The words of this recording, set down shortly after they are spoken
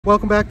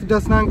Welcome back to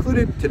Dust Not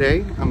Included.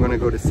 Today, I'm going to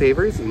go to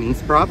Savers in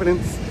East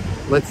Providence.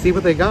 Let's see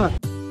what they got.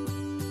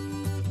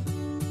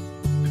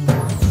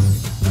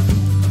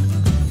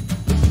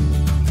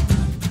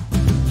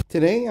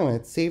 Today, I'm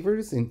at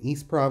Savers in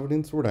East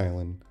Providence, Rhode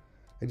Island.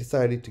 I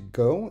decided to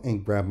go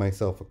and grab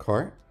myself a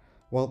cart.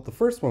 Well, the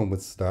first one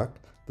was stuck.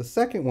 The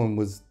second one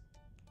was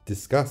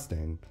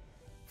disgusting.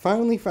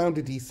 Finally found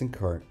a decent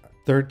cart.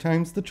 Third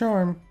time's the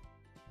charm.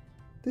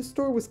 This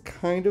store was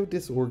kind of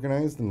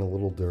disorganized and a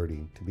little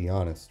dirty, to be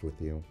honest with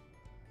you.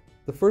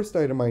 The first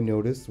item I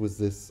noticed was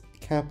this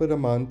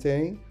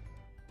Capodimonte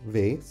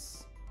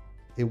vase.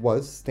 It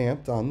was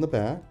stamped on the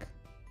back.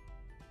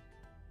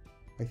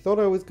 I thought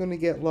I was going to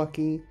get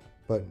lucky,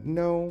 but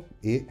no,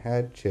 it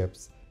had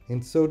chips,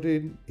 and so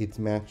did its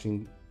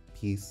matching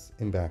piece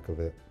in back of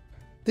it.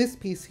 This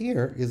piece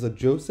here is a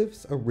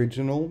Joseph's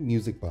Original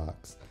music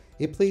box.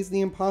 It plays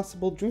The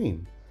Impossible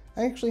Dream.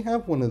 I actually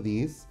have one of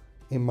these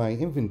in my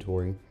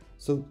inventory,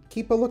 so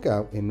keep a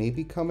lookout. It may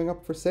be coming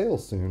up for sale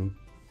soon.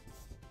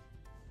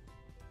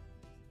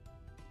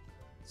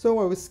 So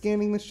I was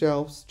scanning the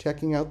shelves,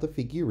 checking out the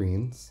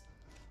figurines.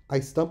 I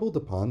stumbled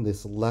upon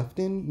this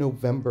Lefton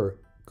November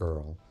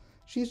girl.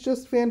 She's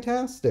just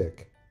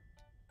fantastic.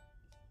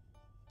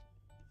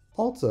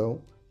 Also,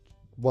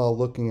 while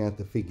looking at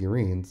the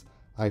figurines,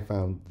 I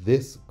found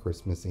this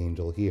Christmas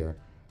angel here.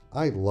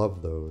 I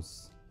love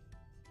those.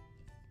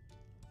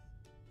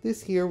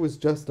 This here was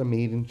just a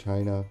made in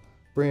China,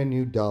 brand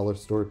new dollar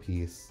store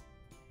piece.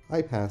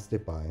 I passed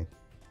it by.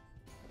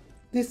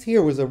 This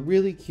here was a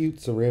really cute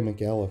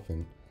ceramic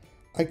elephant.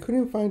 I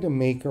couldn't find a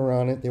maker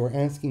on it. They were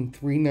asking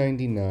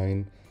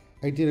 $3.99.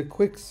 I did a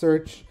quick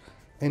search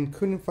and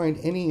couldn't find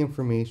any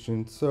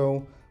information,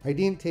 so I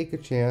didn't take a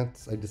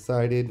chance. I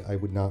decided I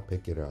would not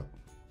pick it up.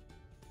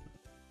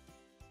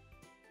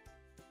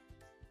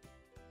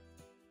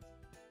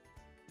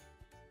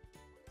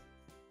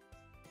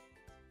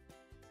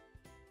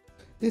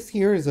 This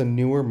here is a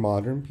newer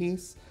modern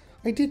piece.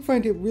 I did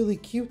find it really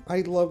cute.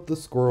 I love the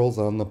squirrels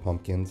on the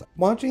pumpkins.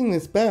 Watching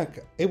this back,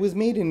 it was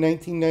made in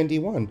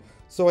 1991,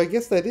 so I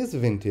guess that is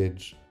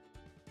vintage.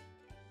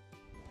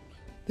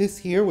 This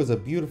here was a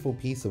beautiful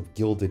piece of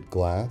gilded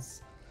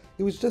glass.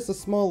 It was just a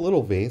small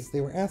little vase. They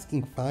were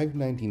asking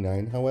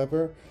 $5.99,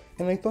 however,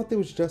 and I thought there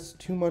was just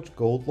too much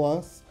gold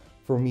loss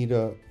for me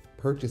to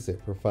purchase it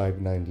for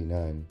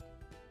 $5.99.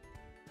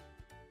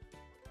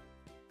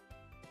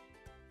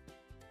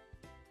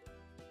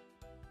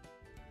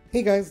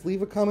 Hey guys,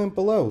 leave a comment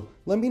below.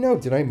 Let me know,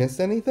 did I miss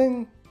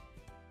anything?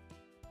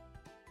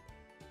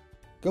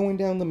 Going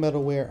down the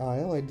metalware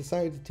aisle, I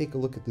decided to take a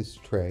look at this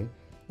tray.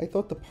 I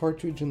thought the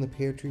partridge in the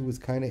pear tree was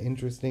kind of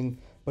interesting,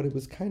 but it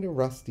was kind of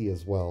rusty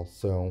as well,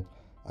 so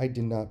I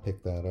did not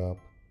pick that up.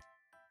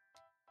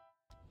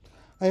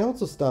 I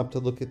also stopped to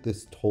look at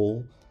this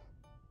toll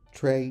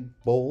tray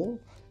bowl.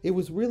 It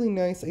was really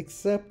nice,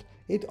 except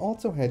it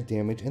also had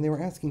damage, and they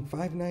were asking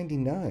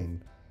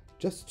 $5.99.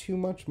 Just too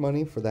much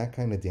money for that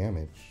kind of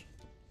damage.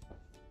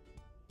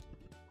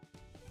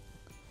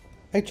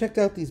 I checked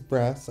out these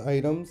brass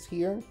items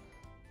here.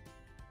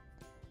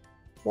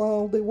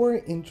 While they were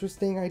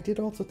interesting, I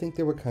did also think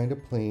they were kind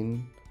of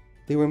plain.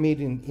 They were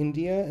made in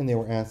India and they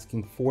were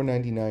asking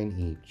 $4.99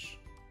 each.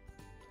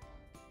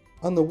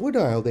 On the wood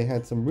aisle, they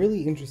had some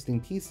really interesting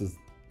pieces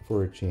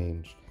for a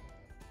change,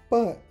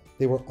 but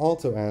they were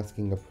also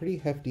asking a pretty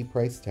hefty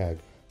price tag,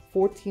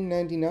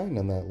 $14.99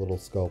 on that little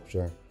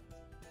sculpture.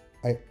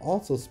 I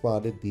also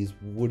spotted these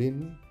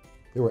wooden,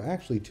 there were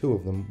actually two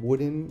of them,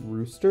 wooden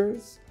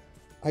roosters.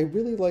 I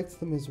really liked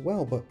them as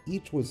well, but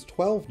each was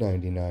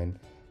 $12.99,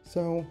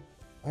 so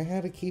I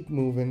had to keep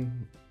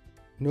moving.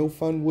 No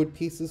fun wood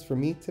pieces for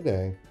me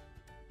today.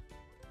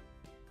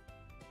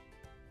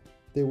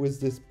 There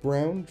was this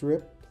brown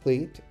drip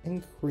plate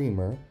and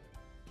creamer.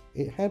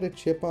 It had a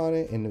chip on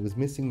it and it was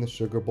missing the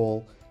sugar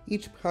bowl.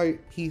 Each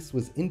piece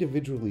was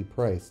individually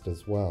priced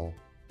as well.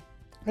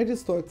 I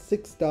just thought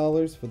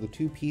 $6 for the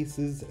two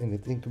pieces and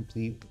it's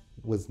incomplete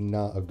was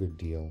not a good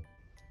deal.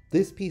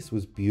 This piece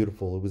was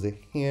beautiful. It was a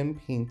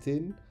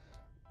hand-painted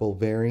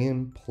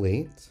Bulgarian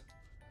plate.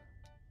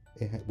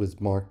 It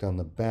was marked on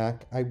the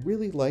back. I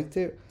really liked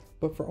it,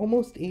 but for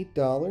almost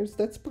 $8,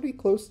 that's pretty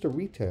close to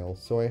retail,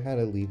 so I had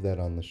to leave that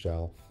on the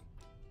shelf.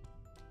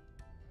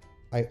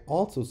 I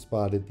also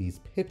spotted these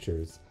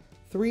pitchers.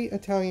 3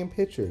 Italian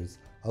pitchers,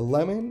 a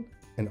lemon,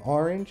 an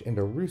orange, and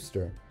a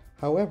rooster.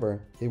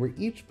 However, they were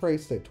each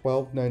priced at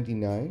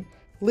 $12.99.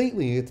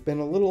 Lately, it's been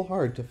a little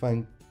hard to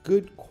find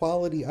good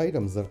quality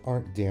items that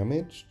aren't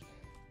damaged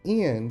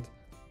and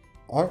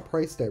aren't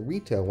priced at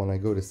retail when I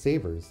go to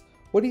Savers.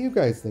 What do you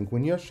guys think?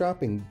 When you're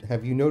shopping,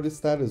 have you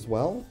noticed that as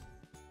well?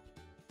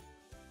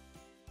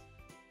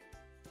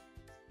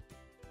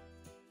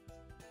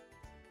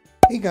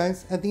 Hey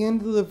guys, at the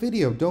end of the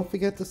video, don't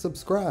forget to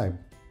subscribe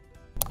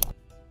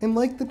and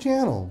like the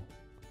channel.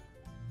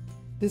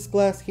 This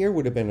glass here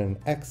would have been an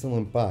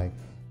excellent buy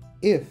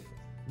if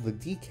the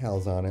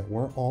decals on it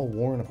weren't all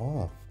worn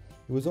off.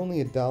 It was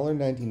only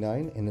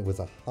 $1.99 and it was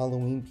a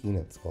Halloween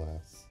Peanuts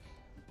glass.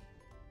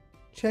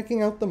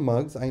 Checking out the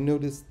mugs, I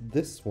noticed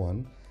this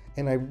one.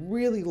 and I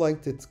really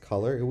liked its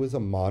color. It was a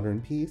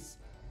modern piece.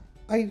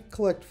 I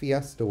collect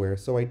Fiesta ware,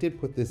 so I did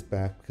put this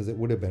back because it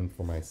would have been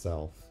for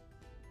myself.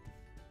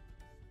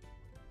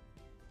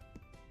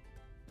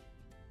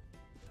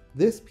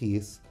 This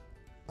piece,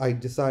 I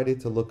decided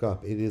to look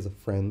up. It is a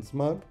friend's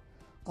mug.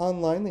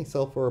 Online, they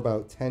sell for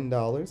about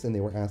 $10, and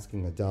they were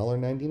asking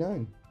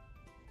 $1.99.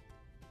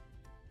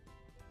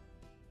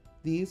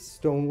 These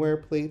stoneware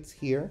plates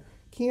here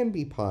can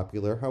be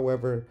popular,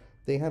 however,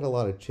 they had a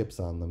lot of chips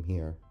on them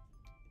here.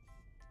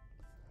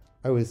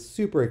 I was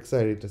super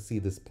excited to see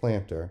this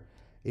planter.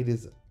 It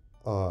is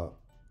a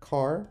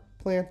car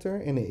planter,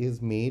 and it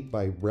is made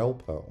by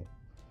Relpo.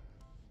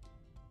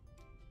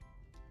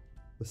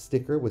 The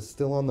sticker was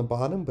still on the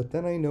bottom, but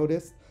then I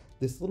noticed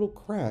this little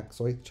crack,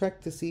 so I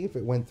checked to see if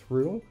it went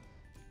through,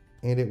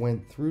 and it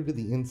went through to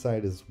the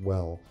inside as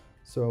well.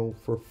 So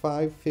for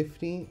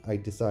 $5.50, I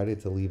decided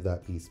to leave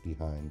that piece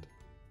behind.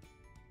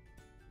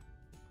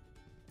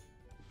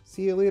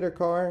 See you later,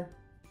 car.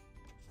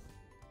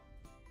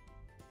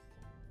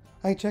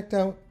 I checked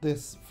out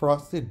this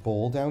frosted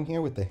bowl down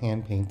here with the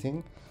hand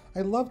painting.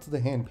 I loved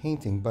the hand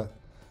painting, but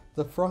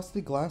the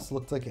frosted glass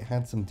looked like it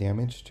had some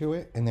damage to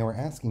it, and they were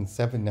asking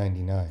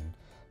 $7.99.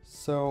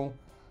 So,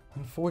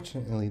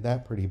 unfortunately,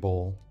 that pretty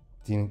bowl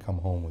didn't come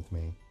home with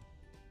me.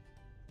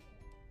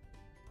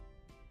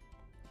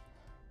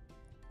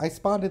 I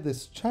spotted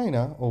this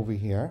china over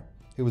here.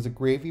 It was a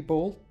gravy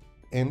bowl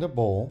and a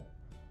bowl.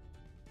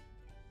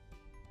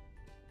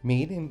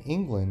 Made in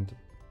England.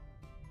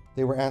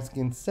 They were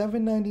asking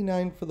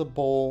 $7.99 for the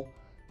bowl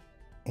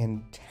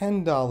and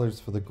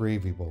 $10 for the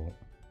gravy bowl.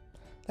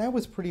 That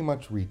was pretty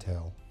much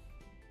retail.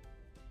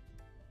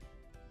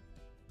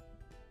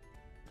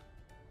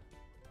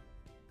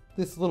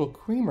 This little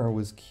creamer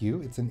was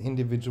cute. It's an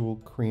individual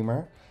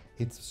creamer.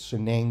 It's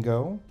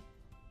Shenango.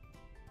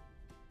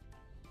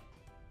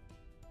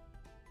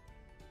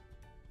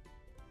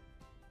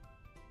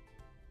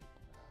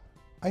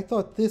 I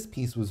thought this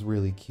piece was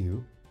really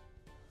cute.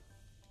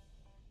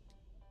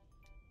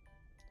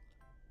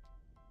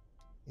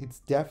 It's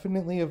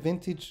definitely a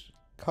vintage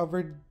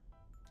covered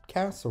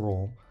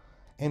casserole,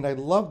 and I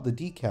love the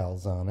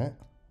decals on it.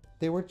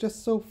 They were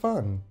just so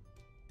fun.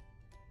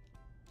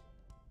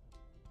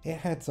 It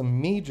had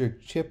some major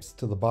chips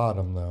to the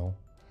bottom though,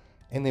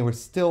 and they were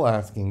still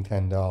asking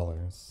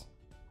 $10.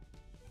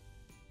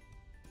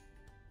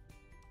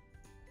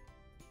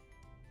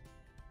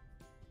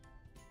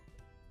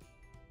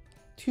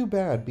 Too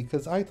bad,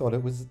 because I thought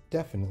it was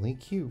definitely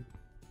cute.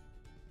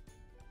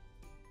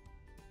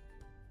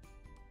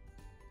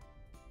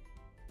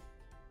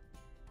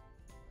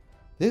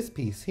 This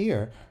piece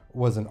here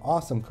was an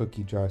awesome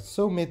cookie jar,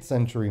 so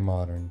mid-century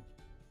modern.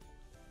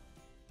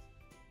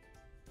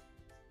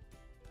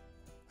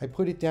 I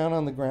put it down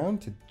on the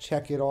ground to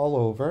check it all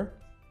over.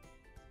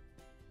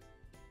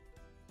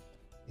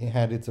 It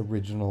had its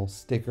original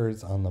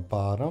stickers on the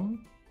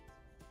bottom.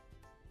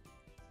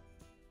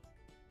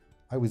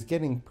 I was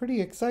getting pretty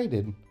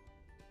excited.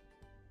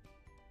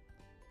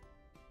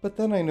 But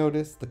then I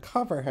noticed the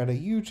cover had a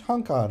huge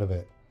hunk out of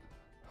it.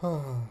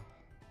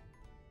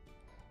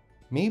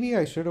 Maybe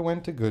I should have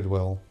went to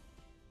Goodwill.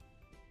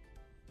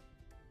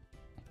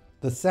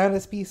 The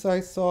saddest piece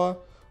I saw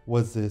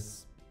was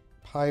this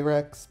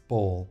Pyrex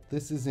bowl.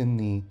 This is in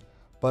the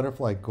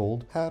butterfly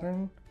gold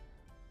pattern.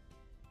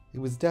 It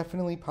was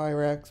definitely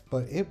Pyrex,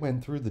 but it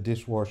went through the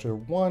dishwasher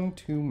one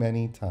too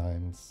many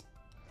times.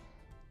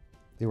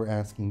 They were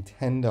asking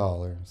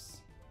 $10.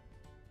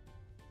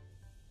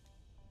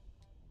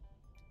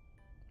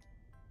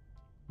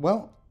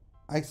 Well,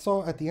 I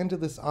saw at the end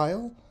of this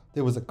aisle,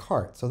 there was a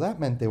cart, so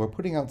that meant they were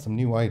putting out some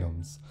new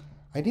items.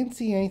 I didn't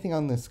see anything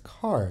on this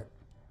cart,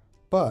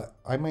 but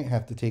I might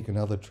have to take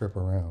another trip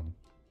around.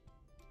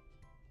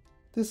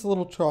 This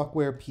little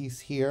chalkware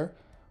piece here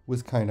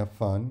was kind of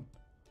fun.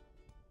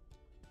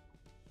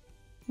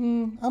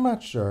 I'm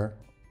not sure.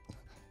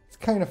 It's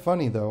kind of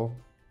funny though.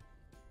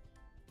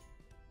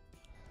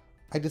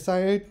 I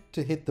decided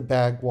to hit the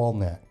bag wall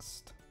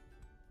next.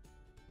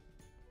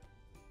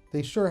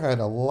 They sure had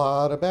a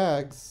lot of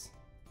bags.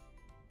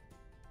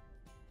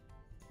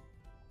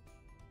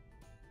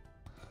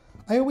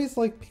 I always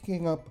like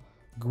picking up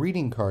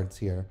greeting cards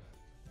here.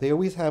 They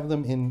always have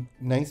them in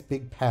nice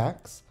big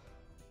packs.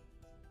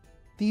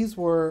 These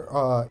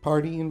were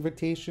party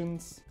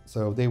invitations,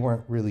 so they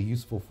weren't really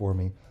useful for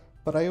me,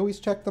 but I always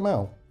check them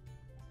out.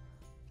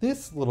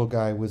 This little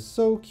guy was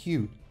so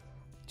cute.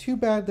 Too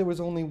bad there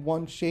was only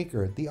one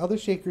shaker. The other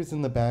shakers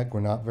in the bag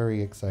were not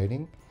very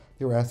exciting.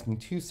 They were asking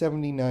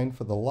 $2.79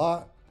 for the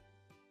lot.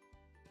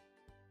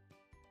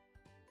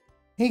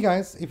 Hey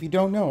guys, if you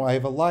don't know, I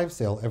have a live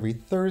sale every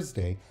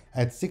Thursday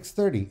at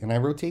 6:30, and I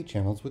rotate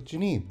channels with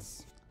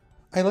Janides.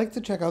 I like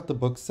to check out the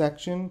book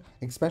section,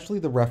 especially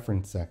the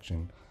reference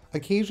section.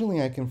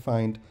 Occasionally I can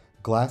find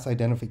glass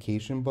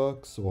identification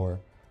books or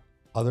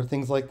other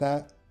things like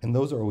that, and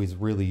those are always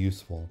really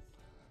useful.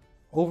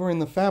 Over in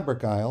the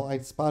fabric aisle, I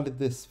spotted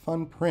this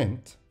fun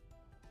print.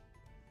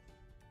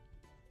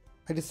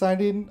 I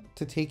decided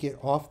to take it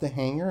off the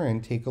hanger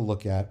and take a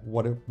look at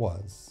what it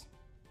was.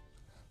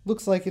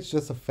 Looks like it's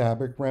just a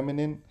fabric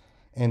remnant,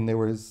 and it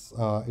was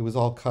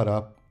all cut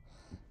up.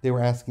 They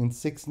were asking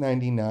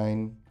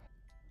 $6.99.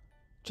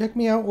 Check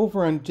me out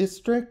over on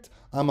District.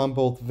 I'm on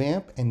both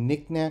Vamp and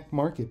Niknax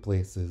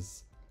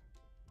marketplaces.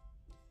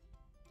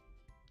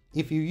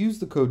 If you use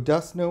the code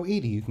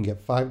DustKnow80, you can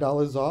get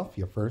 $5 off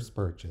your first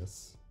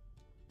purchase.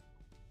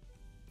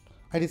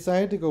 I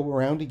decided to go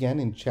around again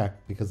and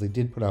check because they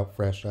did put out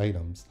fresh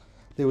items.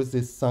 There was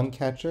this sun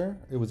catcher.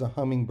 It was a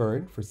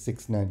hummingbird for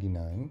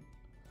 $6.99.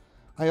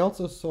 I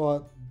also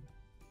saw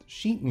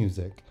sheet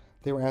music.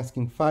 They were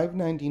asking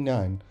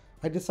 $5.99.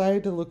 I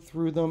decided to look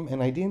through them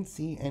and I didn't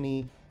see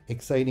any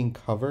exciting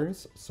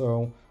covers,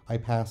 so I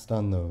passed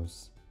on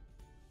those.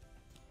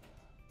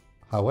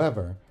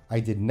 However, I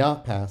did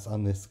not pass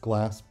on this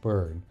glass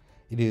bird.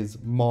 It is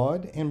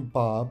Maud and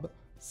Bob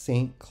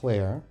St.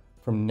 Clair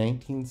from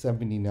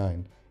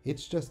 1979.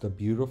 It's just a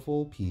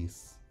beautiful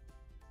piece.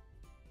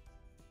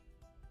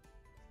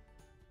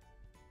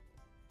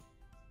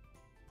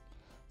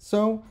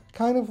 So,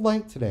 kind of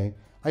light today.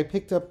 I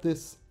picked up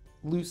this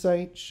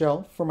lucite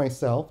shelf for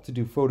myself to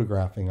do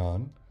photographing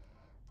on.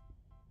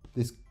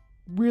 This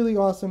really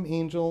awesome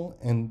angel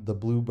and the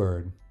blue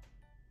bird.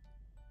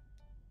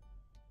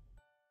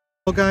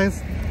 Well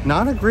guys,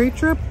 not a great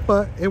trip,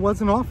 but it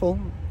wasn't awful.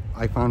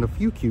 I found a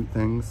few cute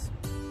things.